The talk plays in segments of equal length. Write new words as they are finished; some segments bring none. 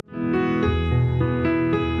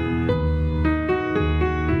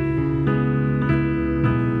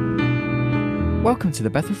Welcome to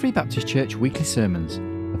the Bethel Free Baptist Church weekly sermons.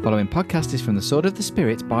 The following podcast is from the Sword of the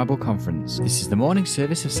Spirit Bible Conference. This is the morning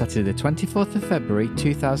service of Saturday the 24th of February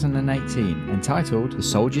 2018, entitled The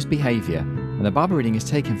Soldier's Behaviour, and the Bible reading is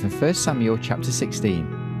taken from 1 Samuel chapter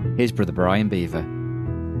 16. Here's Brother Brian Beaver.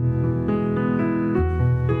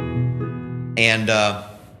 And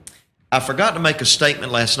I forgot to make a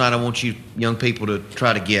statement last night I want you young people to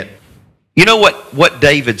try to get. You know what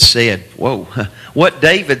David said? Whoa. What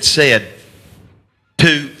David said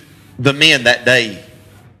to the men that day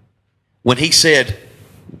when he said,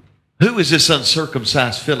 "Who is this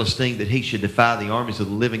uncircumcised Philistine that he should defy the armies of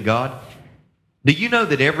the living God?" Do you know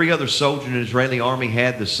that every other soldier in the Israeli army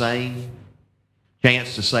had the same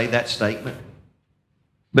chance to say that statement?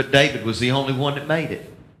 But David was the only one that made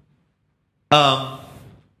it. Don't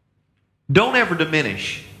ever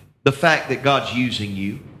diminish the fact that God's using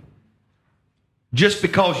you. Just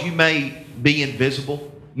because you may be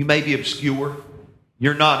invisible, you may be obscure,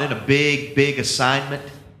 you're not in a big assignment.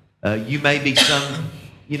 You may be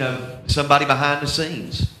somebody behind the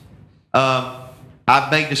scenes. I've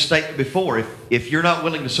made this statement before. If you're not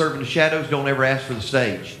willing to serve in the shadows, don't ever ask for the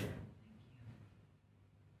stage.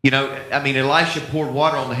 Elisha poured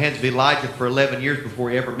water on the hands of Elijah for 11 years before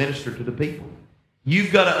he ever ministered to the people.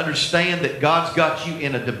 You've got to understand that God's got you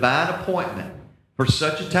in a divine appointment for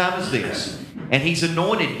such a time as this, and He's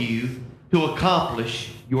anointed you to accomplish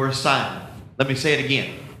your assignment. Let me say it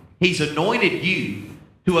again. He's anointed you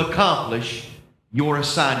to accomplish your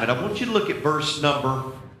assignment. I want you to look at verse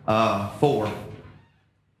number 4.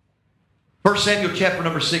 1 Samuel chapter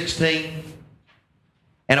number 16,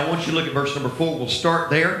 and I want you to look at verse number 4. We'll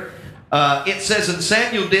start there. It says, "And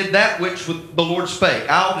Samuel did that which the Lord spake."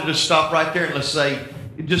 I ought to just stop right there and let's say,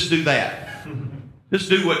 just do that.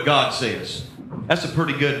 Just do what God says. That's a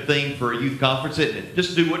pretty good theme for a youth conference, isn't it?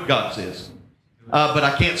 Just do what God says. But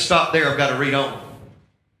I can't stop there. I've got to read on.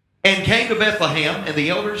 "And came to Bethlehem, and the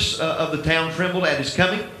elders of the town trembled at his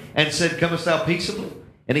coming, and said, Comest thou peaceably?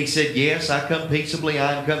 And he said, Yes, I come peaceably.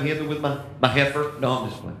 I am come hither with my heifer." No, I'm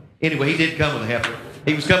just playing. Anyway, he did come with a heifer.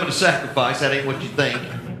 He was coming to sacrifice. That ain't what you think.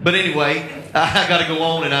 But anyway, I got to go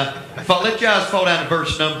on, and let your eyes fall down to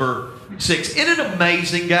verse number 6. Isn't it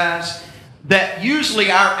amazing, guys, that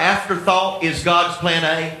usually our afterthought is God's plan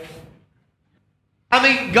A? Our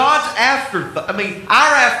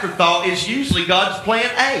afterthought is usually God's plan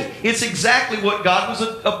A. It's exactly what God was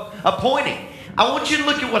appointing. I want you to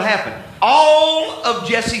look at what happened. All of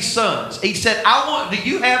Jesse's sons, he said, do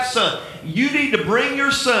you have sons? You need to bring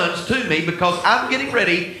your sons to me because I'm getting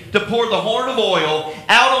ready to pour the horn of oil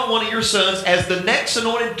out on one of your sons as the next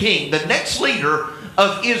anointed king, the next leader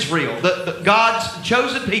of Israel, God's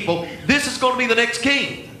chosen people. This is going to be the next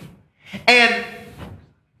king. And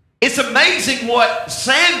it's amazing what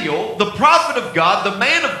Samuel, the prophet of God, the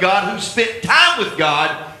man of God who spent time with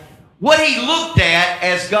God, what he looked at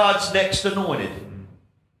as God's next anointed.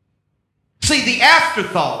 See, the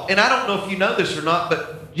afterthought, and I don't know if you know this or not,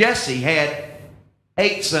 but Jesse had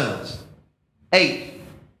 8 sons. 8.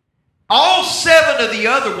 All 7 of the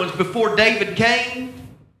other ones before David came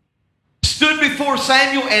stood before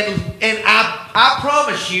Samuel, and I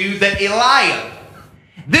promise you that Eliab,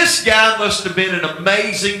 this guy must have been an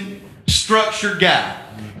amazing, structured guy.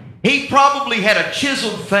 He probably had a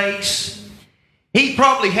chiseled face. He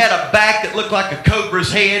probably had a back that looked like a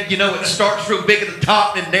cobra's head. It starts real big at the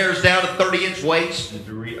top and narrows down to 30-inch waist.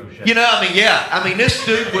 This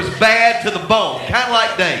dude was bad to the bone. Kind of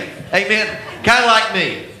like Dave. Amen? Kind of like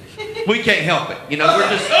me. We can't help it.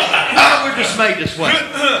 We're just made this way.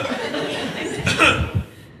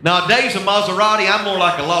 Now, Dave's a Maserati. I'm more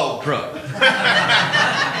like a log truck.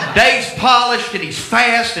 Dave's polished and he's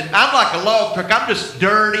fast, and I'm like a log truck. I'm just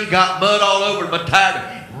dirty, got mud all over my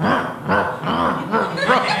tire.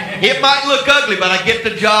 It might look ugly, but I get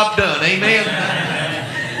the job done. Amen.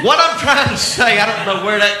 What I'm trying to say, I don't know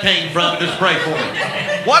where that came from, but just pray for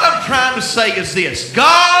me. What I'm trying to say is this: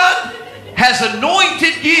 God has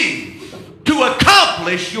anointed you to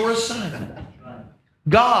accomplish your assignment.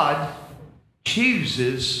 God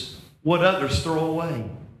chooses what others throw away.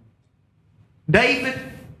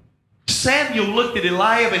 Samuel looked at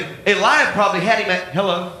Eliab, and Eliab probably had him at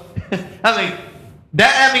hello.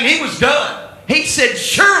 He was done. He said,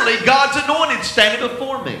 "Surely God's anointed standing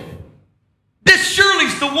before me. This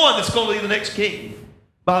surely's the one that's going to be the next king."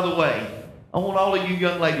 By the way, I want all of you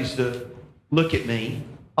young ladies to look at me.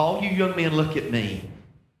 All you young men, look at me.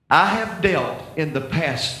 I have dealt in the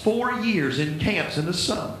past 4 years in camps in the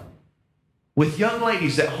summer with young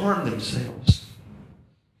ladies that harm themselves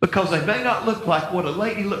because they may not look like what a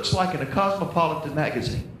lady looks like in a Cosmopolitan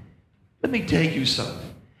magazine. Let me tell you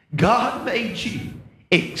something. God made you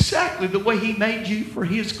exactly the way He made you for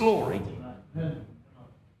His glory.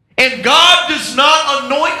 And God does not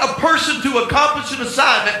anoint a person to accomplish an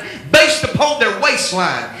assignment based upon their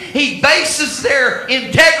waistline. He bases their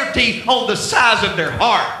integrity on the size of their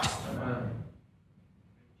heart.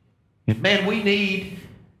 And man, we need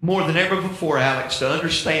more than ever before, Alex, to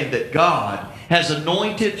understand that God has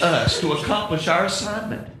anointed us to accomplish our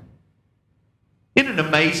assignment. Isn't it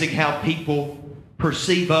amazing how people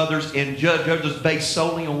perceive others and judge others based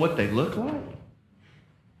solely on what they look like?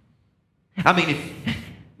 I mean,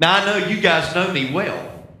 now I know you guys know me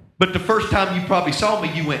well, but the first time you probably saw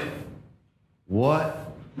me, you went,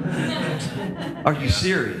 "What? Are you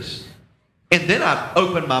serious?" And then I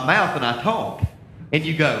open my mouth and I talk, and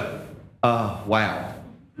you go, wow.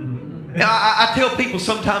 Now, I tell people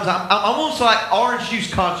sometimes I'm almost like orange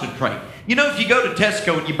juice concentrate. You know, if you go to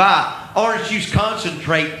Tesco and you buy orange juice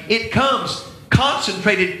concentrate, it comes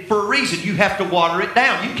concentrated for a reason. You have to water it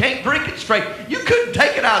down. You can't drink it straight. You couldn't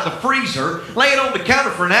take it out of the freezer, lay it on the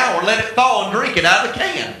counter for an hour, let it thaw, and drink it out of the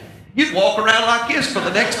can. You'd walk around like this for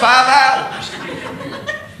the next 5 hours.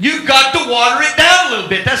 You've got to water it down a little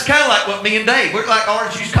bit. That's kind of like what me and Dave, we're like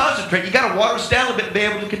orange juice concentrate. You got to water us down a little bit to be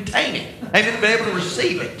able to contain it. Amen, to be able to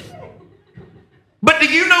receive it. But do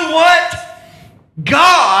you know what?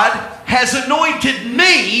 God has anointed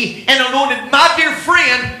me and anointed my dear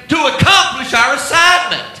friend to accomplish our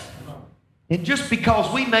assignment. And just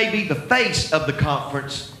because we may be the face of the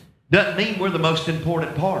conference doesn't mean we're the most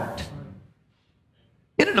important part.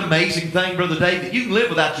 Isn't it an amazing thing, Brother Dave, that you can live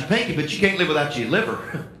without your pinky, but you can't live without your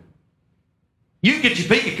liver? You can get your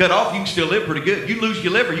pinky cut off, you can still live pretty good. You lose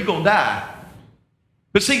your liver, you're going to die.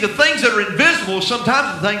 But see, the things that are invisible sometimes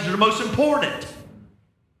are the things that are most important.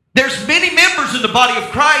 There's many members in the body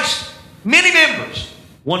of Christ. Many members.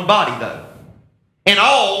 One body, though. And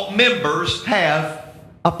all members have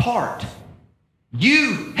a part.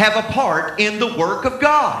 You have a part in the work of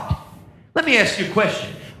God. Let me ask you a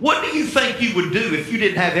question. What do you think you would do if you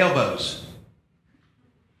didn't have elbows?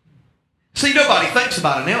 See, nobody thinks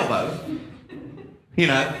about an elbow. You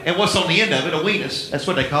know, and what's on the end of it? A weenus. That's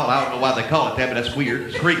what they call it. I don't know why they call it that, but that's weird.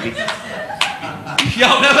 It's creepy.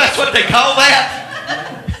 Y'all know that's what they call that?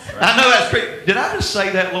 I know that's creepy. Did I just say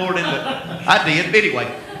that, Lord? I did. But anyway.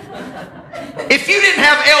 If you didn't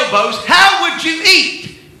have elbows, how would you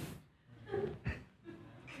eat?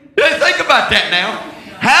 Think about that now.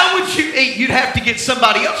 How would you eat? You'd have to get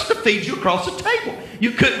somebody else to feed you across the table.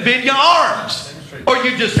 You couldn't bend your arms. Or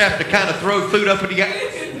you just have to kind of throw food up in the air.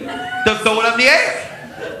 Throw it up in the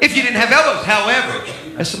air. If you didn't have elbows. However,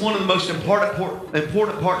 that's one of the most important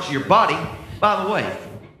parts of your body. By the way,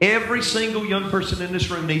 every single young person in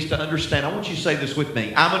this room needs to understand. I want you to say this with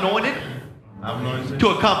me. I'm anointed to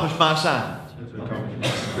accomplish my assignment.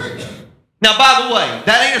 Now, by the way,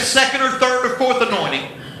 that ain't a second or third or fourth anointing.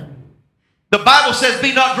 The Bible says,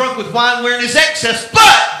 be not drunk with wine wherein is excess,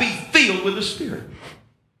 but be filled with the Spirit.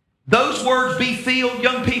 Those words, be filled,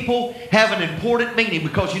 young people, have an important meaning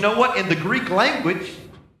because you know what? In the Greek language,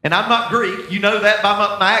 and I'm not Greek, you know that by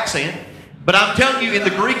my accent, but I'm telling you, in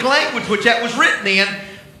the Greek language, which that was written in,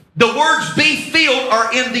 the words be filled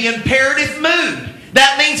are in the imperative mood.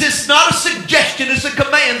 That means it's not a suggestion, it's a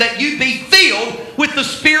command that you be filled with the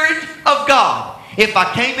Spirit of God. If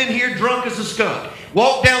I came in here drunk as a skunk,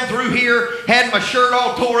 walked down through here, had my shirt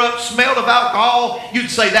all tore up, smelled of alcohol, you'd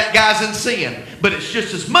say that guy's in sin. But it's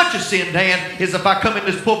just as much a sin, Dan, as if I come in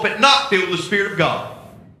this pulpit not filled with the Spirit of God.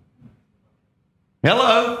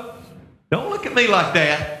 Hello? Don't look at me like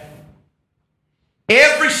that.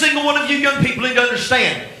 Every single one of you young people need to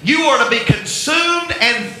understand, you are to be consumed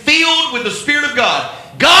and filled with the Spirit of God.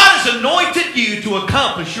 God has anointed you to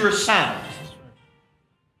accomplish your assignment.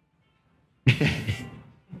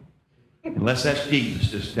 Unless that's Jesus,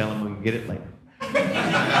 just tell him we can get it later.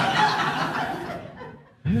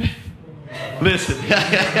 Listen.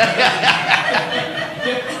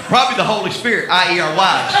 Probably the Holy Spirit, i.e. our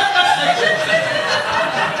wives.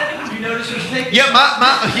 You notice who's taking? Yeah,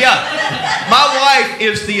 my wife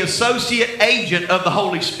is the associate agent of the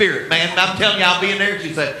Holy Spirit, man. And I'm telling you, I'll be in there.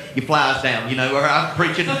 She said, "You flies down," you know, or I'm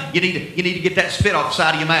preaching. You need to get that spit off the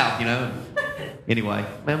side of your mouth, you know. Anyway,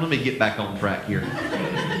 man, let me get back on track here.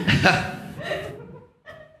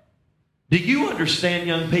 Do you understand,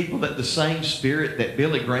 young people, that the same spirit that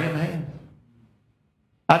Billy Graham had?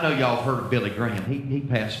 I know y'all have heard of Billy Graham. He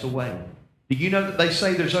passed away. Do you know that they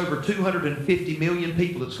say there's over 250 million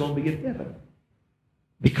people that's going to be in heaven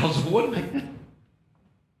because of one man?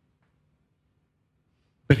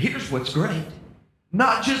 But here's what's great.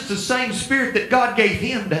 Not just the same spirit that God gave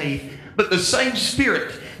him, Dave, but the same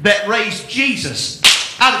spirit that raised Jesus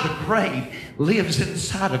out of the grave lives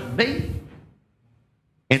inside of me.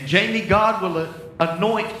 And Jamie, God will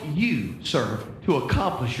anoint you, sir, to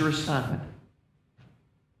accomplish your assignment.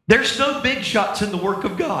 There's no big shots in the work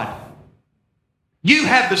of God. You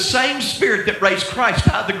have the same Spirit that raised Christ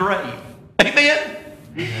out of the grave. Amen?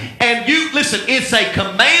 And you, listen, it's a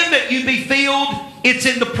command that you be filled. It's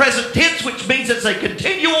in the present tense, which means it's a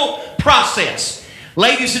continual process.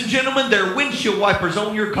 Ladies and gentlemen, there are windshield wipers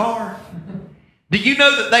on your car. Do you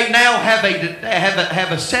know that they now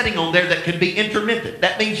have a setting on there that can be intermittent?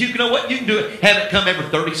 That means you know what? You can do it, have it come every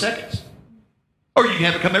 30 seconds. Or you can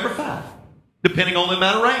have it come every 5, depending on the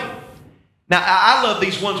amount of rain. Now, I love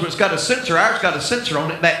these ones where it's got a sensor. Ours got a sensor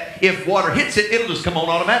on it that if water hits it, it'll just come on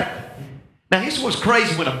automatically. Now, here's what's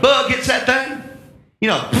crazy. When a bug hits that thing, you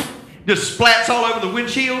know, just splats all over the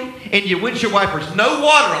windshield, and your windshield wipers, no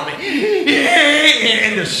water on it.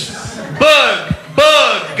 And just bug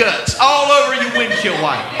guts all over your windshield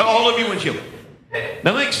wiper, all over your windshield.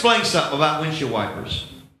 Now, let me explain something about windshield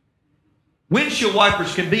wipers. Windshield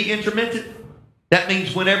wipers can be intermittent. That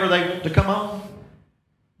means whenever they want to come on.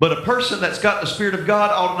 But a person that's got the Spirit of God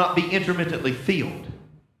ought to not be intermittently filled.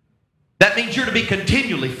 That means you're to be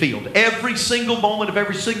continually filled every single moment of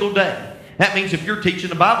every single day. That means if you're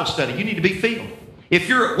teaching a Bible study, you need to be filled. If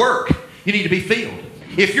you're at work, you need to be filled.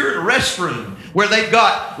 If you're in a restroom where they've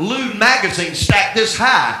got lewd magazines stacked this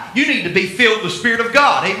high, you need to be filled with the Spirit of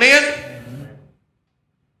God. Amen?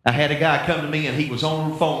 I had a guy come to me and he was on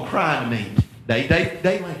the phone crying to me. Dave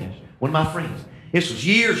Lancaster, one of my friends. This was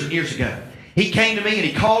years and years ago. He came to me and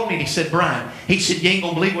he called me and he said, Brian, he said, you ain't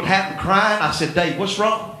going to believe what happened, crying. I said, Dave, what's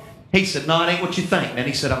wrong? He said, no, it ain't what you think. And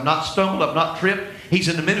he said, I'm not stumbled, I'm not tripped. He's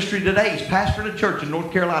in the ministry today. He's pastoring a church in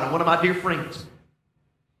North Carolina, one of my dear friends.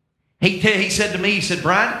 He said to me, he said,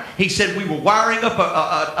 Brian, he said, we were wiring up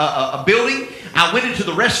a building. I went into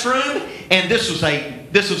the restroom, and this was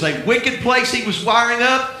a wicked place he was wiring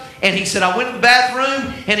up. And he said, I went to the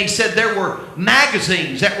bathroom, and he said there were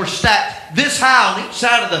magazines that were stacked this high on each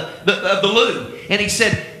side of the loo. And he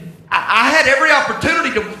said, I had every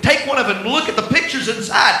opportunity to take one of them and look at the pictures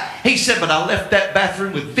inside. He said, but I left that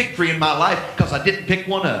bathroom with victory in my life because I didn't pick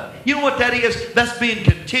one up. You know what that is? That's being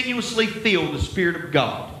continuously filled with the Spirit of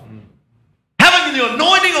God. Having the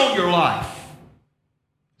anointing on your life.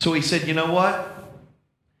 So he said, you know what?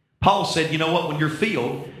 Paul said, you know what? When you're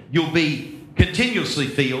filled, you'll be continuously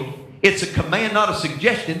filled. It's a command, not a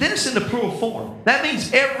suggestion. Then it's in the plural form. That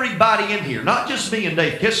means everybody in here, not just me and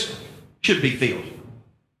Dave Kistler, should be filled.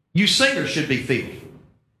 You singers should be filled.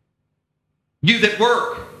 You that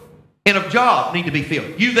work in a job need to be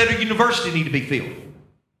filled. You that are at university need to be filled.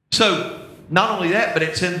 So, not only that, but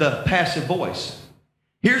it's in the passive voice.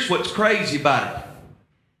 Here's what's crazy about it.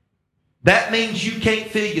 That means you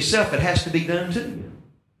can't fill yourself. It has to be done to you.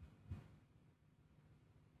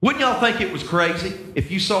 Wouldn't y'all think it was crazy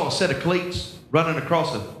if you saw a set of cleats running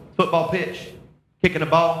across a football pitch, kicking a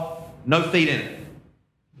ball, no feet in it?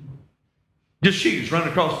 Just shoes running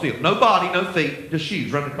across the field. No body, no feet, just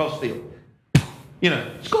shoes running across the field. You know,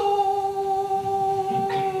 score!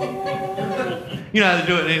 You know how to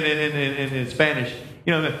do it in Spanish.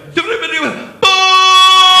 You know,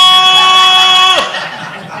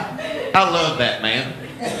 I love that, man.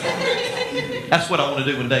 That's what I want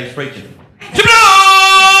to do when Dave's preaching. Just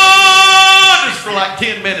for like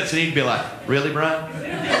 10 minutes, and he'd be like, really, Brian?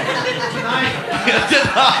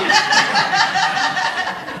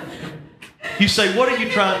 You say, what are you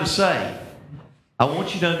trying to say? I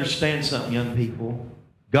want you to understand something, young people.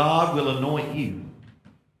 God will anoint you.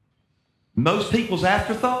 Most people's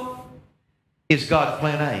afterthought is God's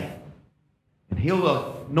plan A. And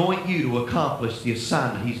He'll anoint you to accomplish the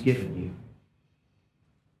assignment He's given you.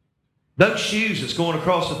 Those shoes that's going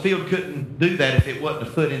across the field couldn't do that if it wasn't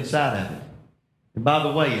a foot inside of it. And by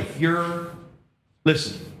the way, if you're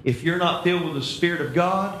not filled with the Spirit of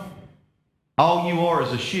God, all you are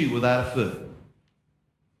is a shoe without a foot.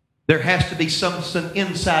 There has to be something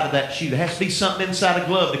inside of that shoe. There has to be something inside a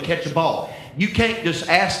glove to catch a ball. You can't just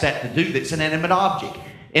ask that to do that. It's an inanimate object.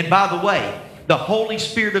 And by the way, the Holy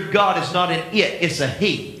Spirit of God is not an it, it's a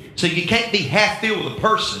He. So you can't be half filled with a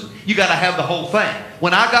person. You got to have the whole thing.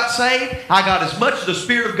 When I got saved, I got as much of the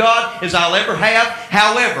Spirit of God as I'll ever have.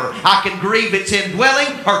 However, I can grieve its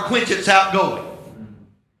indwelling or quench its outgoing.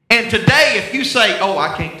 And today, if you say, oh,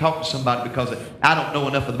 I can't talk to somebody because I don't know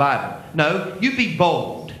enough of the Bible. No, you be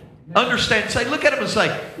bold. Understand, say, look at them and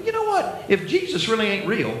say, you know what? If Jesus really ain't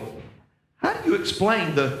real, how do you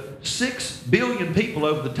explain the 6 billion people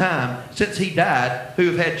over the time since He died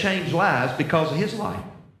who have had changed lives because of His life?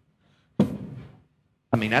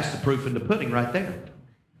 I mean, that's the proof in the pudding right there.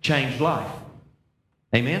 Changed life.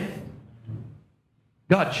 Amen?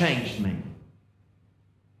 God changed me.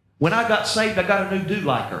 When I got saved, I got a new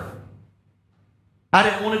do-liker. I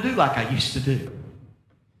didn't want to do like I used to do.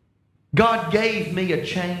 God gave me a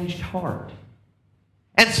changed heart.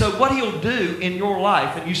 And so what He'll do in your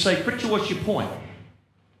life, and you say, preacher, what's your point?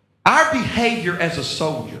 Our behavior as a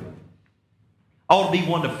soldier ought to be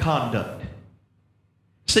one of conduct.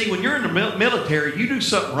 See, when you're in the military, you do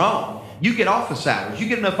something wrong, you get office hours. You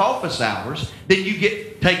get enough office hours, then you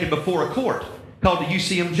get taken before a court called the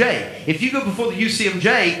UCMJ. If you go before the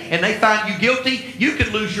UCMJ and they find you guilty, you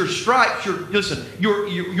can lose your stripes, your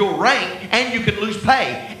rank, and you can lose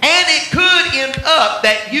pay. And it could end up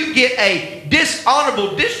that you get a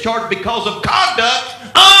dishonorable discharge because of conduct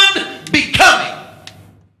unbecoming.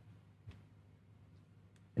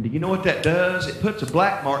 And do you know what that does? It puts a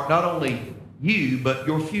black mark not only you, but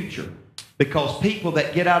your future. Because people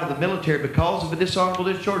that get out of the military because of a dishonorable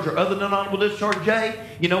discharge or other than honorable discharge, Jay,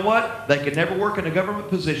 you know what? They can never work in a government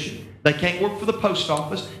position. They can't work for the post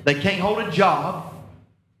office. They can't hold a job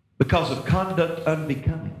because of conduct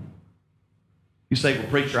unbecoming. You say, well,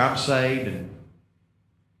 preacher, I'm saved and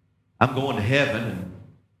I'm going to heaven and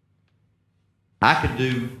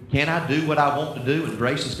can I do what I want to do and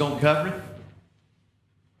grace is going to cover it?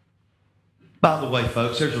 By the way,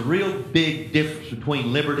 folks, there's a real big difference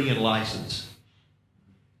between liberty and license.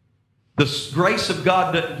 The grace of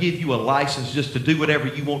God doesn't give you a license just to do whatever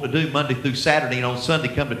you want to do Monday through Saturday, and on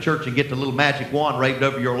Sunday come to church and get the little magic wand waved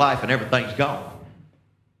over your life and everything's gone.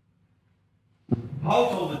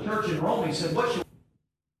 Paul told the church in Rome, he said,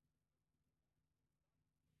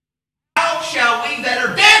 how shall we that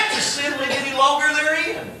are dead to sin live any longer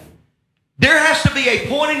therein? There has to be a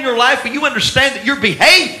point in your life where you understand that your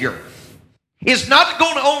behavior is not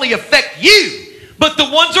going to only affect you, but the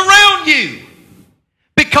ones around you.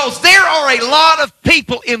 Because there are a lot of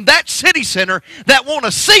people in that city center that want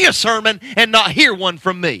to see a sermon and not hear one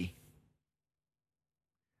from me.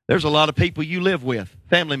 There's a lot of people you live with,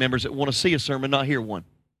 family members, that want to see a sermon and not hear one.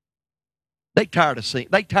 They tired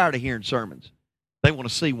of hearing sermons. They want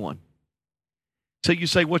to see one. So you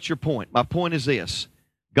say, what's your point? My point is this.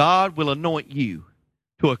 God will anoint you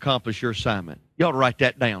to accomplish your assignment. You ought to write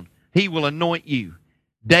that down. He will anoint you.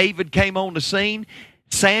 David came on the scene.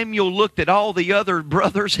 Samuel looked at all the other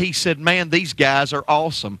brothers. He said, man, these guys are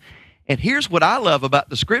awesome. And here's what I love about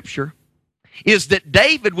the Scripture is that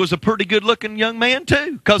David was a pretty good-looking young man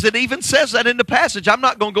too, because it even says that in the passage. I'm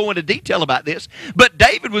not going to go into detail about this, but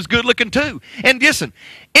David was good-looking too. And listen,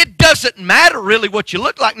 it doesn't matter really what you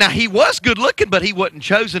look like. Now, he was good-looking, but he wasn't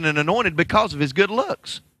chosen and anointed because of his good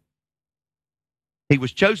looks. He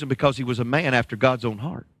was chosen because he was a man after God's own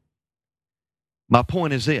heart. My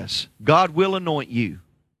point is this. God will anoint you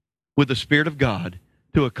with the Spirit of God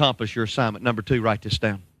to accomplish your assignment. Number 2, write this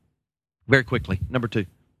down very quickly. Number 2.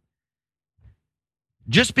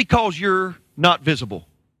 Just because you're not visible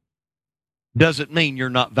doesn't mean you're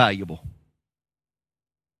not valuable.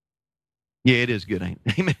 Yeah, it is good, ain't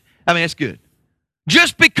it? Amen. I mean, it's good.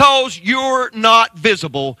 Just because you're not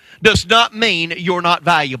visible does not mean you're not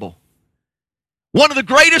valuable. One of the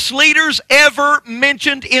greatest leaders ever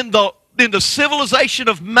mentioned in the civilization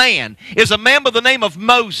of man is a man by the name of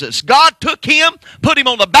Moses. God took him, put him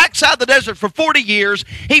on the backside of the desert for 40 years.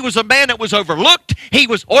 He was a man that was overlooked, he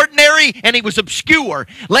was ordinary, and he was obscure.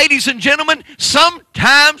 Ladies and gentlemen,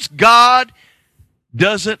 sometimes God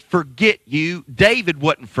doesn't forget you. David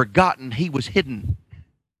wasn't forgotten, he was hidden.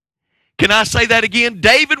 Can I say that again?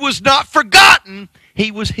 David was not forgotten,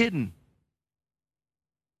 he was hidden.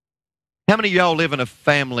 How many of y'all live in a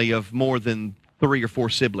family of more than 3 or 4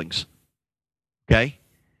 siblings? Okay?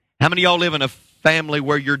 How many of y'all live in a family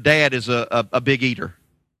where your dad is a big eater?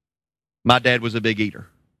 My dad was a big eater.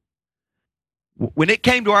 When it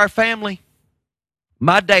came to our family,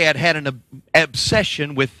 my dad had an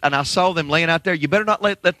obsession with, and I saw them laying out there, you better not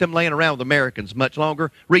let them laying around with Americans much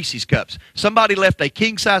longer, Reese's Cups. Somebody left a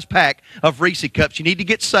king-size pack of Reese's Cups. You need to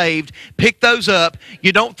get saved. Pick those up.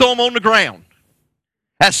 You don't throw them on the ground.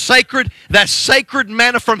 That's sacred. That's sacred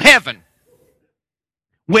manna from heaven.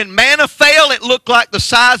 When manna fell, it looked like the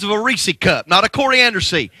size of a Reese's cup, not a coriander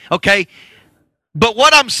seed, okay? But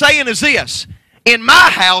what I'm saying is this. In my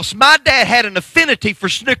house, my dad had an affinity for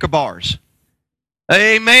Snicker bars.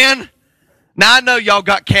 Amen? Now, I know y'all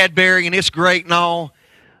got Cadbury, and it's great and all,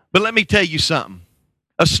 but let me tell you something.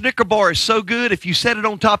 A Snicker bar is so good, if you set it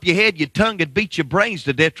on top of your head, your tongue would beat your brains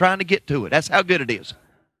to death trying to get to it. That's how good it is.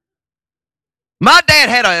 My dad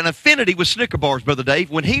had an affinity with Snicker bars, Brother Dave.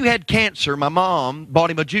 When he had cancer, my mom bought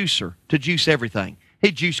him a juicer to juice everything.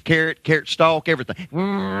 He'd juice carrot stalk, everything.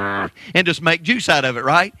 And just make juice out of it,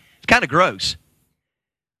 right? It's kind of gross.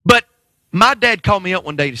 But my dad called me up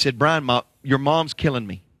one day and said, Brian, your mom's killing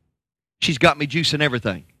me. She's got me juicing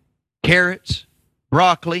everything. carrots,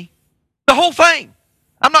 broccoli, the whole thing.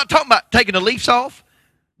 I'm not talking about taking the leaves off,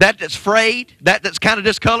 that's frayed, that's kind of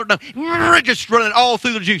discolored. No, just run it all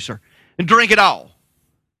through the juicer and drink it all.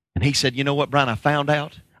 And he said, you know what, Brian, I found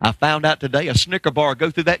out today a Snicker bar go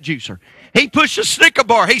through that juicer. He pushed a Snicker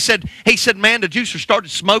bar. He said, man, the juicer started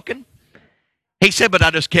smoking. He said, but I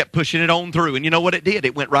just kept pushing it on through. And you know what it did?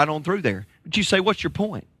 It went right on through there. But you say, what's your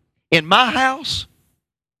point? In my house,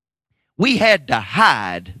 we had to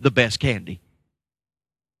hide the best candy.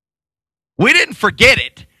 We didn't forget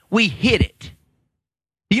it. We hid it.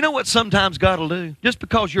 You know what sometimes God will do? Just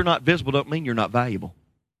because you're not visible don't mean you're not valuable.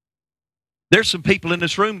 There's some people in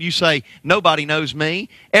this room, you say, nobody knows me.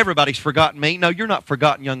 Everybody's forgotten me. No, you're not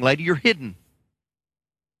forgotten, young lady. You're hidden.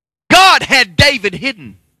 God had David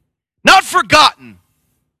hidden, not forgotten.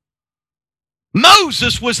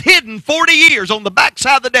 Moses was hidden 40 years on the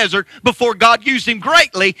backside of the desert before God used him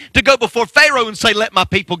greatly to go before Pharaoh and say, let my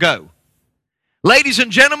people go. Ladies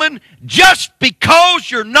and gentlemen, just because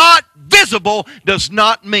you're not visible does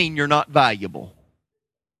not mean you're not valuable.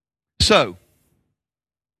 So,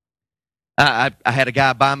 I had a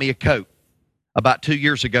guy buy me a coat about 2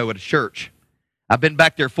 years ago at a church. I've been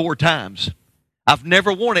back there 4 times. I've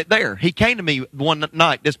never worn it there. He came to me one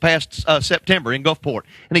night this past September in Gulfport,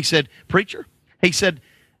 and he said, preacher, he said,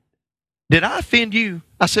 did I offend you?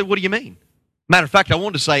 I said, what do you mean? Matter of fact, I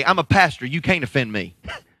wanted to say, I'm a pastor. You can't offend me.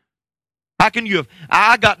 How can you have?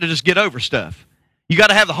 I got to just get over stuff. You got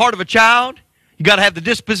to have the heart of a child. You got to have the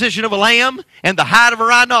disposition of a lamb and the hide of a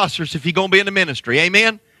rhinoceros if you're going to be in the ministry.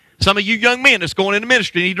 Amen? Some of you young men that's going into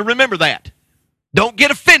ministry need to remember that. Don't get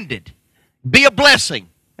offended. Be a blessing.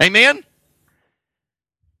 Amen?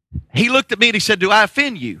 He looked at me and he said, do I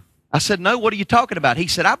offend you? I said, no, what are you talking about? He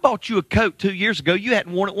said, I bought you a coat 2 years ago. You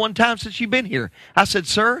hadn't worn it one time since you've been here. I said,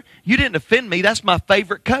 sir, you didn't offend me. That's my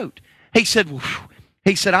favorite coat. He said,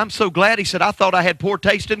 I'm so glad. He said, I thought I had poor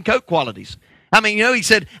taste in coat qualities. I mean, you know, he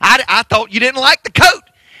said, I thought you didn't like the coat.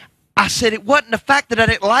 I said, it wasn't the fact that I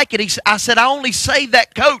didn't like it. I said, I only save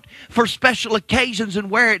that coat for special occasions and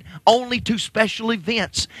wear it only to special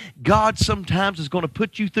events. God sometimes is going to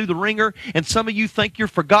put you through the ringer, and some of you think you're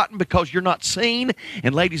forgotten because you're not seen.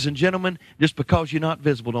 And ladies and gentlemen, just because you're not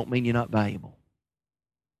visible don't mean you're not valuable.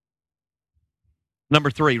 Number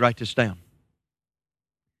 3, write this down.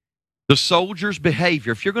 The soldier's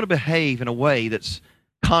behavior. If you're going to behave in a way that's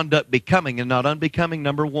conduct becoming and not unbecoming,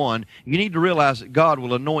 number 1, you need to realize that God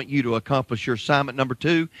will anoint you to accomplish your assignment. Number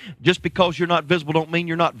 2, just because you're not visible don't mean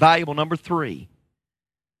you're not valuable. Number 3,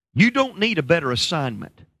 you don't need a better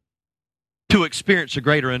assignment to experience a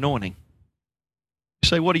greater anointing. You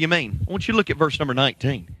say, what do you mean? I want you to look at verse number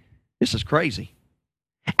 19. This is crazy.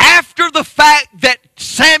 After the fact that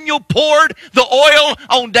Samuel poured the oil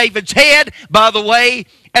on David's head, by the way,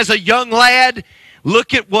 as a young lad,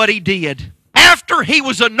 look at what he did. After he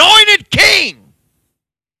was anointed king,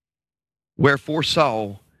 wherefore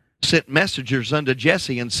Saul sent messengers unto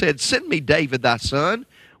Jesse and said, send me David thy son,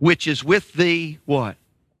 which is with thee, what?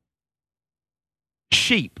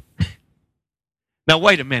 Sheep. Now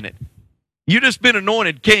wait a minute. You just been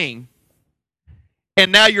anointed king,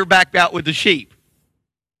 and now you're back out with the sheep.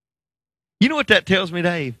 You know what that tells me,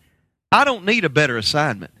 Dave? I don't need a better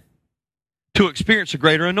assignment to experience a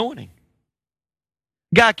greater anointing.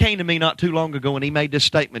 Guy came to me not too long ago and he made this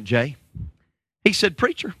statement, Jay. He said,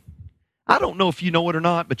 preacher, I don't know if you know it or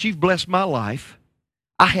not, but you've blessed my life.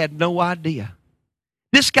 I had no idea.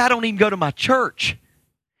 This guy don't even go to my church.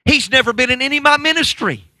 He's never been in any of my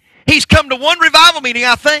ministry. He's come to one revival meeting,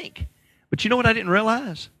 I think. But you know what I didn't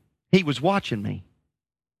realize? He was watching me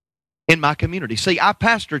in my community. See, I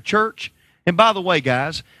pastor a church, and by the way,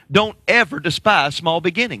 guys, don't ever despise small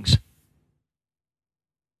beginnings.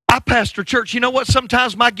 I pastor a church. You know what?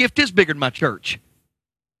 Sometimes my gift is bigger than my church.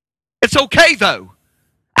 It's okay, though.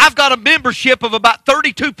 I've got a membership of about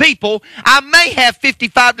 32 people. I may have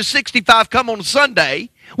 55 to 65 come on a Sunday.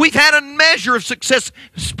 We've had a measure of success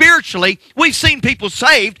spiritually. We've seen people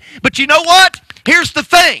saved. But you know what? Here's the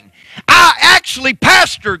thing. I actually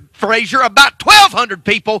pastored, Frazier, about 1,200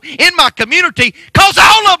 people in my community because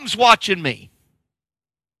all of them's watching me.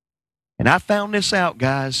 And I found this out,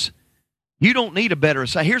 guys. You don't need a better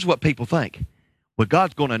assignment. Here's what people think. Well,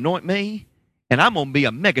 God's going to anoint me, and I'm going to be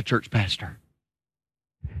a megachurch pastor.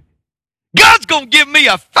 God's going to give me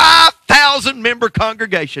a 5,000-member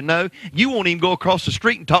congregation. No, you won't even go across the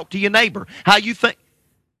street and talk to your neighbor. How you think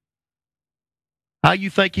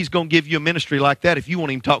he's going to give you a ministry like that if you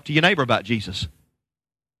won't even talk to your neighbor about Jesus?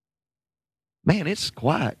 Man, it's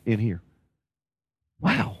quiet in here.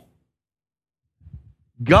 Wow.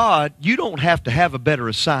 God, you don't have to have a better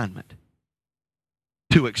assignment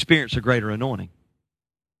to experience a greater anointing.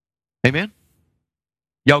 Amen?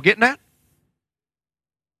 Y'all getting that?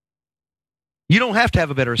 You don't have to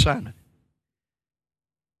have a better assignment.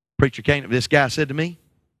 Preacher came, this guy said to me,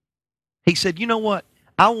 he said, you know what?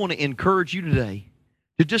 I want to encourage you today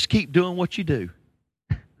to just keep doing what you do.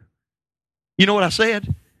 You know what I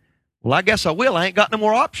said? Well, I guess I will. I ain't got no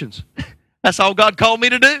more options. That's all God called me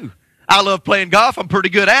to do. I love playing golf. I'm pretty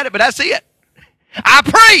good at it, but that's it. I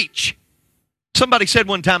preach. Somebody said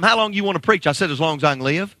one time, how long you want to preach? I said, as long as I can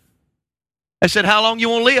live. They said, how long you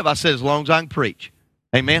want to live? I said, as long as I can preach.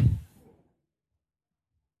 Amen.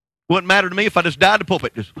 Wouldn't matter to me if I just died in the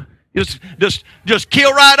pulpit. Just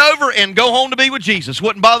kill right over and go home to be with Jesus.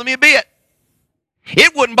 Wouldn't bother me a bit.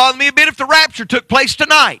 It wouldn't bother me a bit if the rapture took place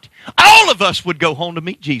tonight. All of us would go home to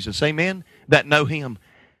meet Jesus. Amen. That know Him.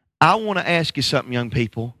 I want to ask you something, young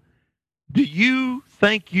people. Do you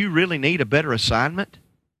think you really need a better assignment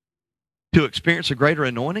to experience a greater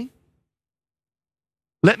anointing?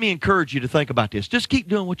 Let me encourage you to think about this. Just keep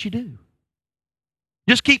doing what you do.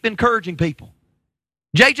 Just keep encouraging people.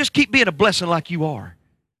 Jay, just keep being a blessing like you are.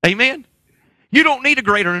 Amen? You don't need a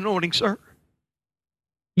greater anointing, sir.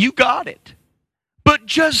 You got it. But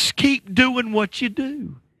just keep doing what you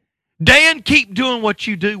do. Dan, keep doing what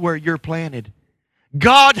you do where you're planted.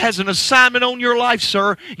 God has an assignment on your life,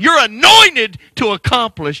 sir. You're anointed to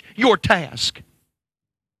accomplish your task.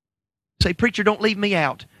 Say, preacher, don't leave me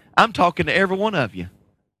out. I'm talking to every one of you.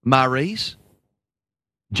 Maurice,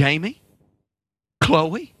 Jamie,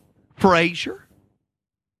 Chloe, Frazier,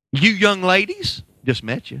 you young ladies, just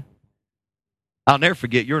met you. I'll never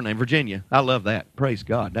forget your name, Virginia. I love that. Praise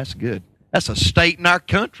God. That's good. That's a state in our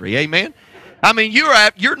country. Amen. I mean,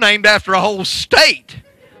 you're named after a whole state.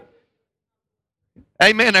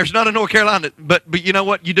 Amen. There's none in North Carolina, but you know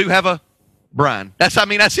what? You do have a Brian. That's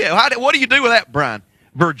it. What do you do with that, Brian?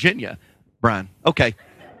 Virginia, Brian. Okay.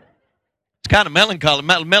 It's kind of melancholy,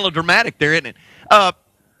 melodramatic there, isn't it? I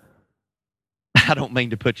don't mean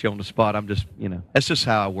to put you on the spot. I'm just, that's just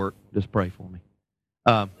how I work. Just pray for me.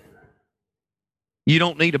 You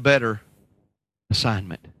don't need a better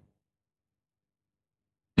assignment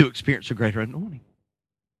to experience a greater anointing.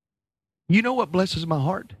 You know what blesses my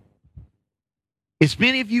heart? It's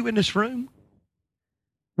many of you in this room.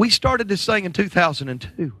 We started this thing in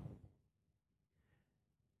 2002.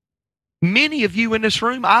 Many of you in this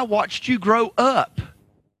room, I watched you grow up.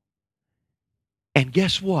 And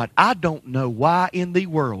guess what? I don't know why in the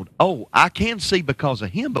world. Oh, I can see because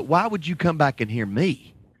of him, but why would you come back and hear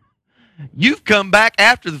me? You've come back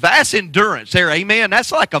after the vast endurance there, amen?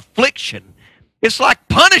 That's like affliction. It's like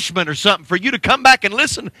punishment or something for you to come back and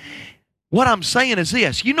listen. What I'm saying is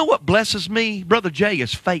this. You know what blesses me, Brother Jay,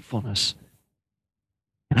 is faithfulness.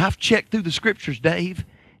 And I've checked through the scriptures, Dave,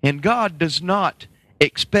 and God does not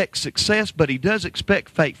expect success, but He does expect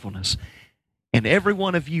faithfulness. And every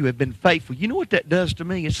one of you have been faithful. You know what that does to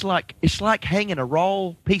me? It's like hanging a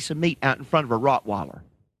raw piece of meat out in front of a Rottweiler.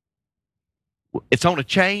 It's on a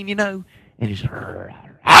chain, and he's,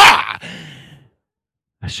 ah!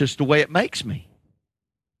 That's just the way it makes me.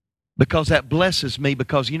 Because that blesses me,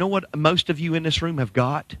 because you know what most of you in this room have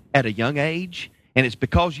got at a young age? And it's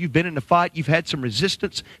because you've been in the fight, you've had some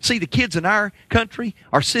resistance. See, the kids in our country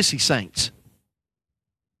are sissy saints.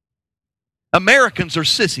 Americans are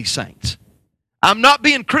sissy saints. I'm not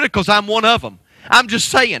being critical, I'm one of them. I'm just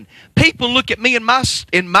saying, people look at me in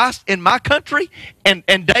my country, and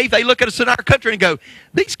Dave, they look at us in our country and go,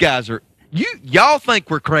 these guys are, y'all think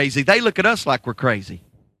we're crazy. They look at us like we're crazy.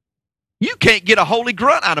 You can't get a holy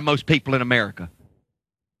grunt out of most people in America.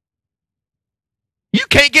 You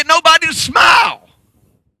can't get nobody to smile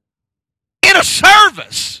in a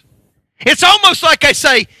service. It's almost like I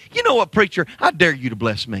say, you know what, preacher, I dare you to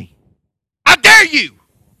bless me. I dare you.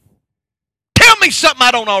 Tell me something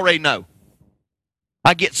I don't already know.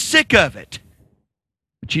 I get sick of it.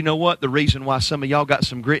 But you know what? The reason why some of y'all got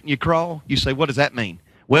some grit in your craw, you say, what does that mean?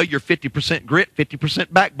 Well, you're 50% grit,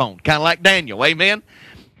 50% backbone. Kind of like Daniel. Amen?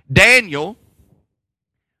 Daniel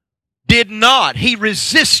did not. He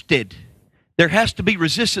resisted. There has to be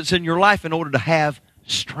resistance in your life in order to have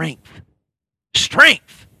strength.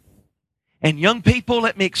 Strength. And young people,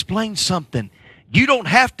 let me explain something. You don't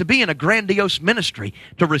have to be in a grandiose ministry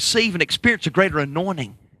to receive and experience a greater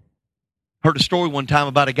anointing. Heard a story one time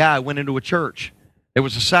about a guy who went into a church. There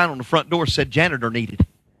was a sign on the front door that said janitor needed.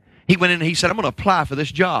 He went in and he said, I'm going to apply for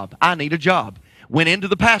this job. I need a job. Went into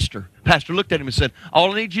the pastor. Pastor looked at him and said,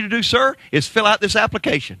 all I need you to do, sir, is fill out this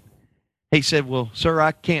application. He said, well, sir,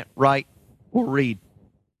 I can't write or read.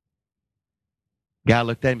 Guy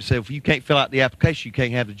looked at him and said, if you can't fill out the application, you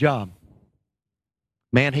can't have the job.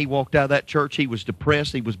 Man, he walked out of that church. He was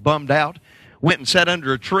depressed. He was bummed out. Went and sat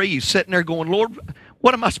under a tree. He's sitting there going, Lord,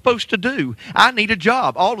 What am I supposed to do? I need a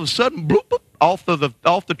job. All of a sudden, bloop, bloop,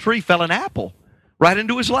 off the tree fell an apple right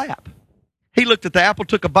into his lap. He looked at the apple,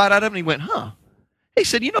 took a bite out of it, and he went, huh. He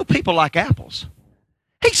said, you know, people like apples.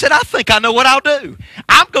 He said, I think I know what I'll do.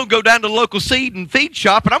 I'm going to go down to the local seed and feed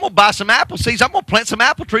shop, and I'm going to buy some apple seeds. I'm going to plant some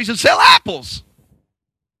apple trees and sell apples.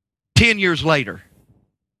 10 years later,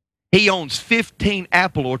 he owns 15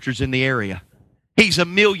 apple orchards in the area. He's a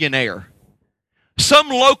millionaire. Some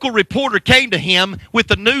local reporter came to him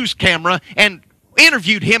with a news camera and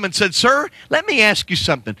interviewed him and said, sir, let me ask you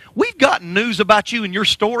something. We've got news about you and your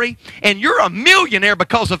story, and you're a millionaire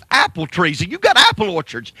because of apple trees, and you've got apple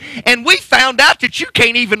orchards. And we found out that you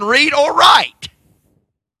can't even read or write.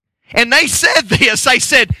 And they said this. They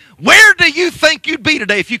said, where do you think you'd be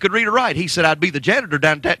today if you could read or write? He said, I'd be the janitor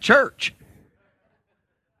down at that church.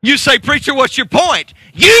 You say, preacher, what's your point?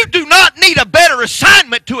 You do not need a better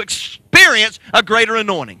assignment to experience a greater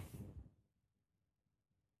anointing.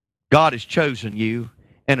 God has chosen you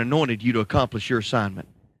and anointed you to accomplish your assignment.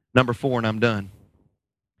 Number 4, and I'm done.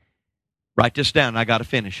 Write this down. I got to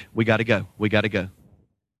finish. We got to go. We got to go.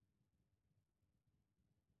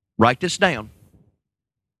 Write this down.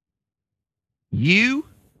 You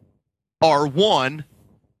are one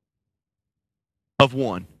of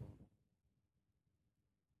one.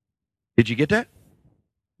 Did you get that?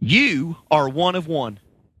 You are one of one.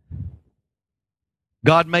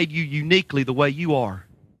 God made you uniquely the way you are.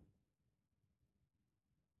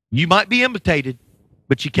 You might be imitated,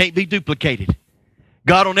 but you can't be duplicated.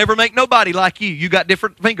 God will never make nobody like you. You got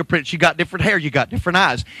different fingerprints. You got different hair. You got different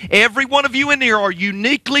eyes. Every one of you in here are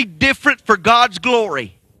uniquely different for God's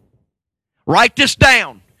glory. Write this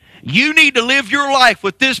down. You need to live your life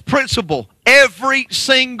with this principle every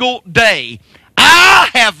single day. I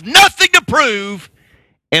have nothing to prove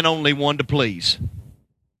and only one to please.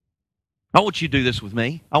 I want you to do this with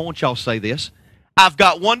me. I want y'all to say this. I've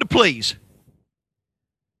got one to please.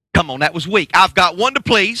 Come on, that was weak. I've got one to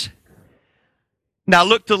please. Now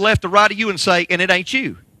look to the left or right of you and say, and it ain't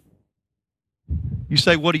you. You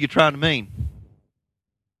say, what are you trying to mean?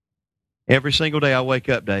 Every single day I wake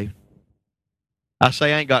up, Dave, I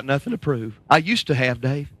say I ain't got nothing to prove. I used to have,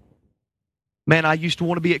 Dave. Man, I used to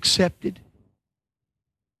want to be accepted.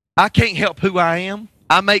 I can't help who I am.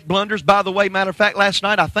 I make blunders. By the way, matter of fact, last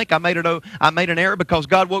night I think I made an error because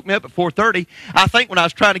God woke me up at 4:30. I think when I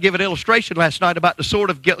was trying to give an illustration last night about the sword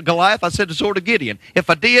of Goliath, I said the sword of Gideon. If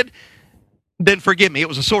I did, then forgive me. It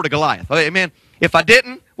was the sword of Goliath. Amen. If I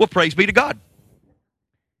didn't, well, praise be to God.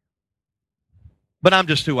 But I'm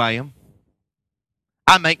just who I am.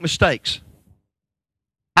 I make mistakes.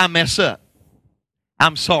 I mess up.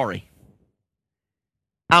 I'm sorry.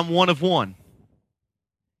 I'm one of one.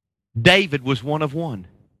 David was one of one,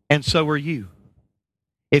 and so are you.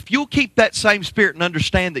 If you'll keep that same spirit and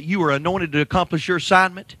understand that you are anointed to accomplish your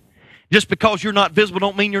assignment, just because you're not visible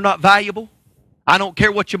don't mean you're not valuable. I don't care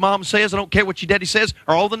what your mom says. I don't care what your daddy says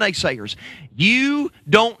or all the naysayers. You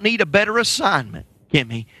don't need a better assignment,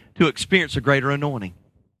 Kimmy, to experience a greater anointing.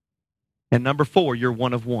 And number 4, you're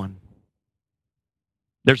one of one.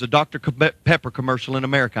 There's a Dr. Pepper commercial in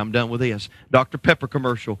America. I'm done with this. Dr. Pepper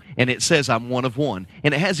commercial, and it says I'm one of one.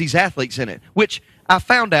 And it has these athletes in it, which I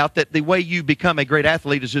found out that the way you become a great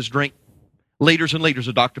athlete is just drink liters and liters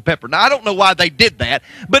of Dr. Pepper. Now, I don't know why they did that,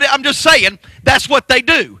 but I'm just saying that's what they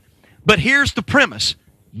do. But here's the premise.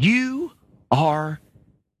 You are,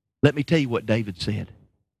 let me tell you what David said,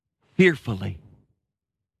 fearfully,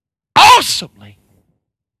 awesomely,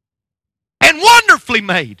 and wonderfully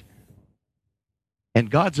made. And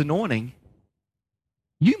God's anointing,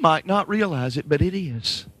 you might not realize it, but it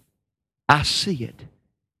is. I see it.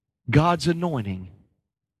 God's anointing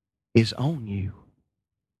is on you.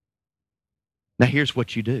 Now here's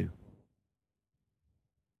what you do.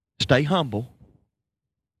 Stay humble,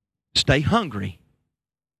 stay hungry,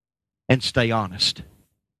 and stay honest.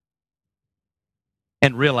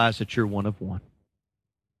 And realize that you're one of one.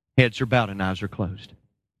 Heads are bowed and eyes are closed.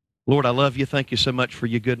 Lord, I love you. Thank you so much for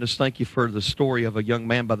your goodness. Thank you for the story of a young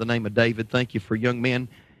man by the name of David. Thank you for young men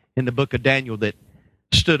in the book of Daniel that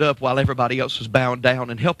stood up while everybody else was bowing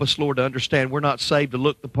down. And help us, Lord, to understand we're not saved to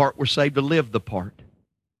look the part. We're saved to live the part.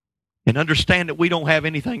 And understand that we don't have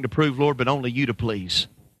anything to prove, Lord, but only you to please.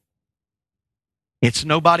 It's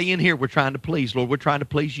nobody in here we're trying to please, Lord. We're trying to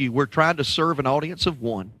please you. We're trying to serve an audience of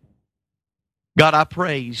one. God, I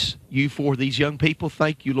praise you for these young people.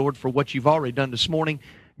 Thank you, Lord, for what you've already done this morning.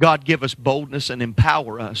 God, give us boldness and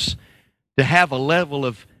empower us to have a level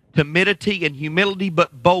of timidity and humility,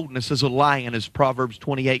 but boldness as a lion, as Proverbs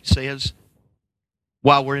 28 says,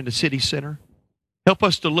 while we're in the city center. Help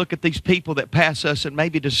us to look at these people that pass us and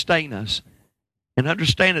maybe disdain us and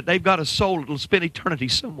understand that they've got a soul that will spend eternity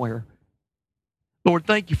somewhere. Lord,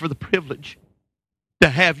 thank you for the privilege to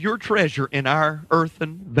have your treasure in our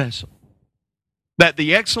earthen vessel, that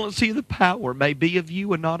the excellency of the power may be of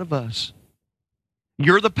you and not of us.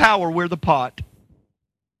 You're the power, we're the pot.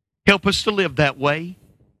 Help us to live that way,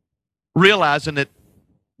 realizing that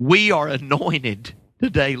we are anointed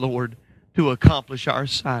today, Lord, to accomplish our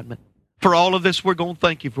assignment. For all of this, we're going to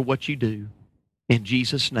thank you for what you do. In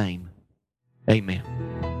Jesus' name, amen.